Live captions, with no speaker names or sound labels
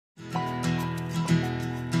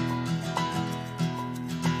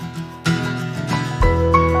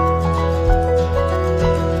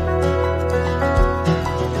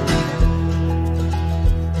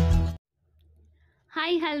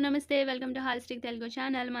Hello నమస్తే welcome to holistic Telugu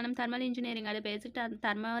channel. మనం thermal engineering అదే బేసిక్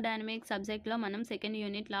థర్మోడైనమిక్స్ సబ్జెక్ట్లో మనం second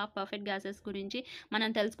unit law of perfect gases గురించి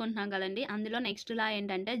మనం తెలుసుకుంటున్నాం కదండి. అందులో నెక్స్ట్ లా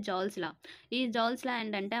ఏంటంటే జౌల్స్ లా. ఈ జౌల్స్ లా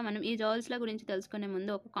ఏంటంటే మనం ఈ జౌల్స్ లా గురించి తెలుసుకునే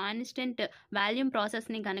ముందు ఒక కాన్స్టెంట్ వాల్యూమ్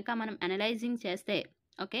ప్రాసెస్ని కనుక మనం అనలైజింగ్ చేస్తే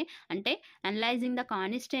ఓకే, అంటే analysing the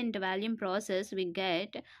constant volume process we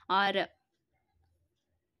get or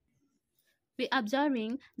we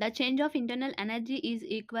observing the change of internal energy is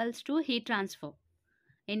equals to heat transfer.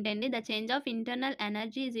 ఏంటండి, the change of internal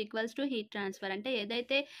energy is equals to heat transfer. అంటే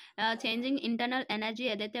ఏదైతే changing internal energy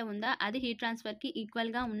ఏదైతే ఉందో అది heat ట్రాన్స్ఫర్కి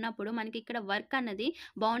ఈక్వల్గా ఉన్నప్పుడు మనకి ఇక్కడ వర్క్ అన్నది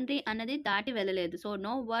బౌండరీ అన్నది దాటి వెళ్ళలేదు. So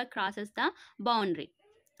no work crosses the boundary.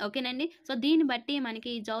 ఓకేనండి. సో దీన్ని బట్టి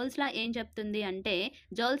మనకి జౌల్స్ లా ఏం చెప్తుంది అంటే,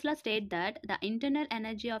 joules law state that the internal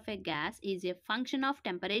energy of a gas is a function of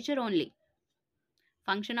temperature only.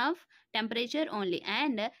 Function of temperature only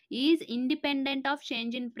and is independent of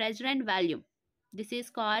change in pressure and volume. This is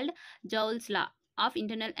called Joules law of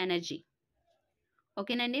internal energy.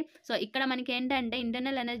 ఓకేనండి. So ఇక్కడ మనకి ఏంటంటే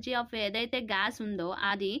internal energy of ఏదైతే gas ఉందో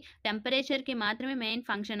అది టెంపరేచర్కి మాత్రమే main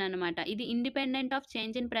function అనమాట. ఇది independent of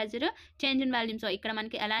change in pressure, change in volume. So ఇక్కడ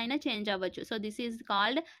మనకి ఎలా అయినా చేంజ్ అవ్వచ్చు. So this is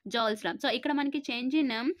called joules law. So ఇక్కడ మనకి change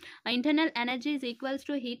in internal energy is equals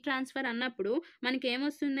to heat transfer అన్నప్పుడు మనకి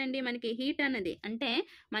ఏమొస్తుందండి, మనకి హీట్ అన్నది అంటే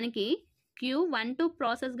మనకి Q12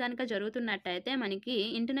 ప్రాసెస్ కనుక జరుగుతున్నట్టయితే మనకి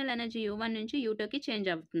ఇంటర్నల్ ఎనర్జీ U1 నుంచి U2కి చేంజ్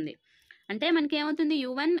అవుతుంది. అంటే మనకి ఏమవుతుంది,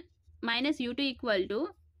 U1 minus U2 equal to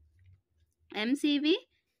MCV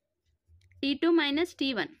T2 minus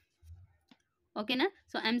T1. ఓకేనా.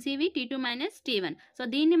 So MCV T2 minus T1. So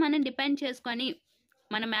దీన్ని మనం డిపెండ్ చేసుకొని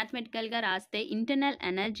మనం మ్యాథమెటికల్గా రాస్తే internal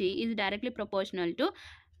energy is directly proportional to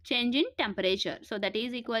change in temperature. So that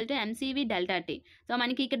is equal to MCV delta T. So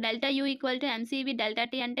మనకి ఇక్కడ delta U equal to MCV delta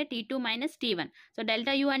T అంటే T2 minus T1. So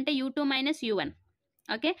delta U అంటే U2 minus U1.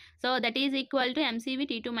 Okay, so that is equal to MCV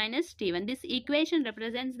T2 minus T1. This equation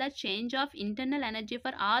represents the change of internal energy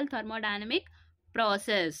for all thermodynamic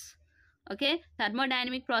process. Okay,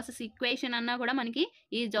 thermodynamic process equation అన్నా కూడా మనకి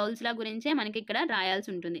ఈ joules లా గురించే మనకి ఇక్కడ రాయాల్సి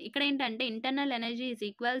ఉంటుంది. ఇక్కడ ఏంటంటే internal energy is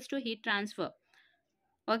equals to heat transfer.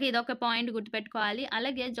 Okay, ఇదొక పాయింట్ గుర్తుపెట్టుకోవాలి.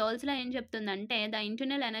 అలాగే జౌల్స్ లా ఏం చెప్తుందంటే the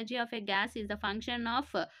internal energy of a gas is the function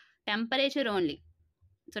of temperature only.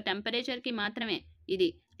 So టెంపరేచర్కి మాత్రమే ఇది,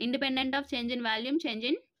 independent of change in volume, change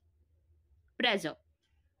in pressure.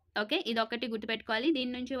 Okay, ఇది ఒకటి గుర్తుపెట్టుకోవాలి.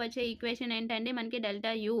 దీని నుంచి వచ్చే ఈక్వేషన్ ఏంటంటే మనకి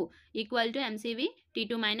delta U equal to MCV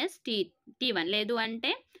T2 minus T1, లేదు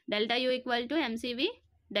అంటే delta U equal to MCV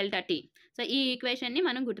delta T. So ఈ ఈక్వేషన్ని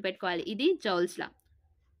మనం గుర్తుపెట్టుకోవాలి. ఇది జౌల్స్ లా.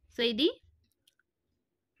 సో ఇది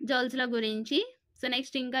జౌల్స్ లా గురించి. సో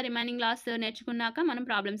నెక్స్ట్ ఇంకా రిమైనింగ్ లాస్ నేర్చుకున్నాక మనం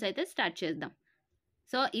ప్రాబ్లమ్స్ అయితే స్టార్ట్ చేద్దాం.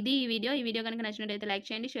 సో ఇది ఈ వీడియో కనుక నచ్చినట్టయితే లైక్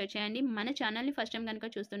చేయండి, షేర్ చేయండి. మన ఛానల్ని ఫస్ట్ టైం కనుక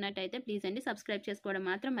చూస్తున్నట్టయితే ప్లీజ్ అండి సబ్స్క్రైబ్ చేసుకోవడం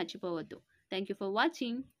మాత్రం మర్చిపోవద్దు. Thank you for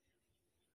watching.